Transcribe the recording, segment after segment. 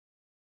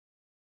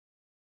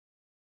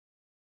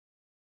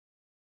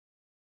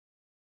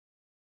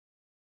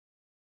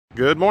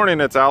Good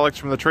morning, it's Alex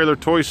from the Trailer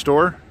Toy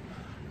Store.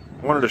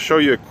 I wanted to show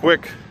you a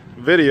quick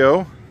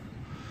video.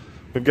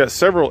 We've got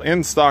several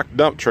in-stock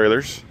dump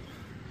trailers.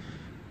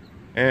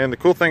 And the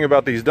cool thing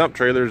about these dump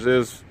trailers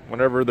is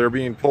whenever they're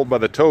being pulled by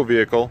the tow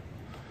vehicle,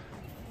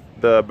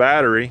 the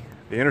battery,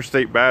 the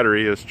interstate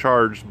battery, is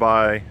charged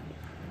by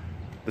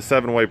the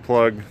 7-way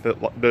plug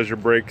that does your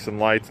brakes and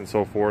lights and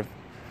so forth.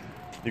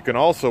 You can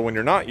also, when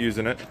you're not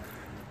using it,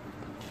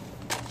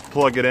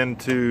 plug it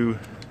into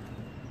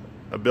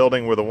a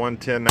building with a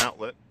 110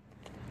 outlet.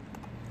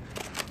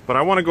 But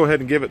I want to go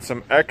ahead and give it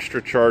some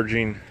extra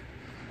charging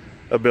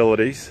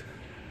abilities.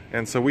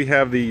 And so we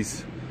have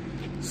these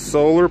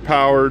solar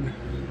powered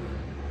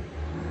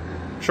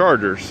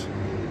chargers,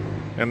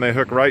 and they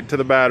hook right to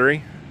the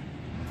battery,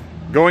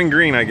 going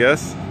green, I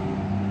guess,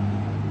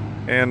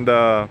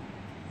 and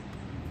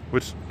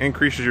which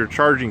increases your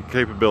charging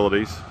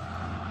capabilities.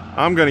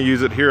 I'm going to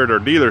use it here at our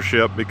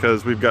dealership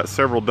because we've got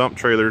several dump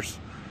trailers,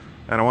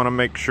 and I want to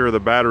make sure the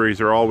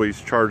batteries are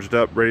always charged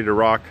up, ready to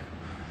rock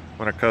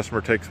when a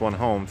customer takes one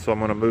home. So I'm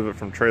going to move it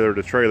from trailer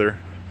to trailer.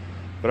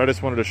 But I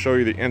just wanted to show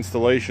you the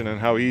installation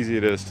and how easy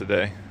it is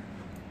today.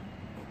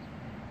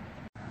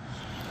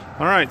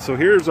 Alright, so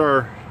here's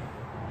our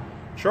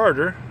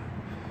charger,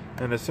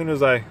 and as soon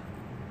as I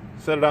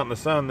set it out in the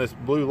sun, this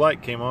blue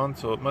light came on,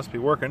 so it must be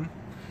working.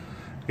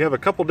 We have a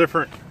couple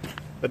different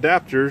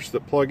adapters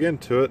that plug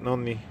into it, and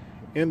on the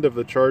end of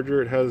the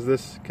charger it has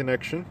this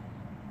connection.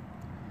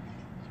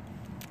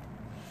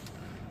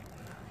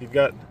 You've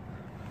got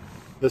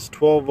this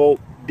 12-volt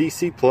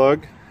DC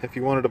plug if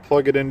you wanted to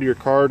plug it into your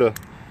car to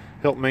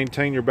help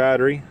maintain your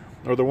battery,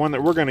 or the one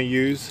that we're going to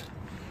use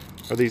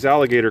are these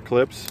alligator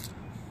clips.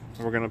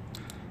 We're going to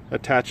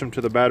attach them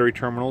to the battery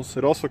terminals.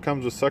 It also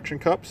comes with suction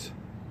cups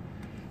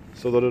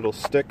so that it'll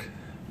stick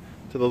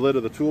to the lid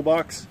of the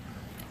toolbox.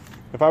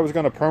 If I was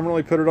going to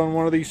permanently put it on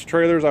one of these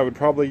trailers, I would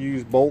probably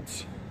use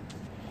bolts.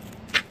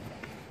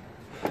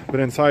 But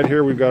inside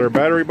here we've got our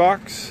battery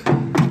box.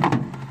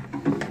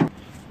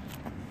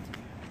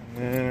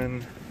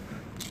 And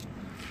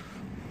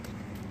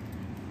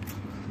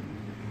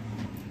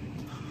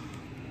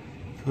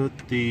put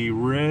the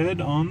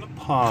red on the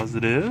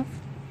positive.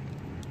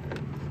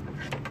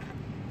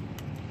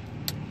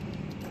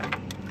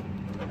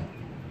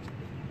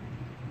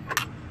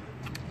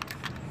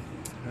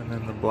 And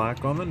then the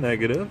black on the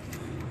negative.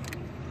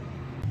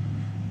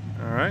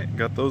 Alright,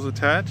 got those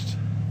attached.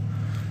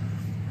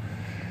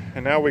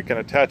 And now we can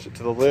attach it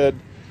to the lid.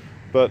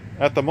 But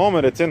at the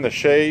moment it's in the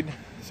shade,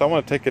 so I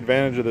want to take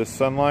advantage of this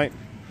sunlight.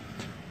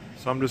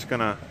 So I'm just going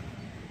to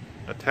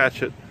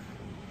attach it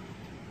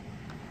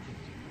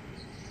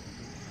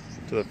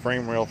to the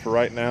frame rail for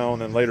right now,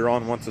 and then later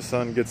on, once the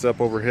sun gets up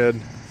overhead,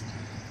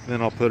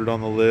 then I'll put it on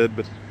the lid.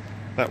 But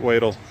that way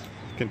it'll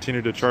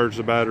continue to charge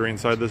the battery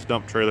inside this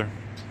dump trailer.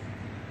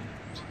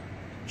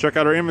 Check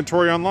out our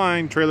inventory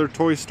online,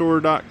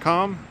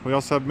 trailertoystore.com. We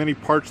also have many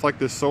parts like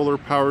this solar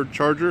powered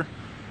charger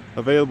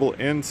available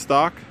in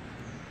stock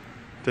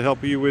to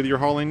help you with your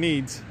hauling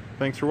needs.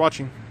 Thanks for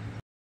watching.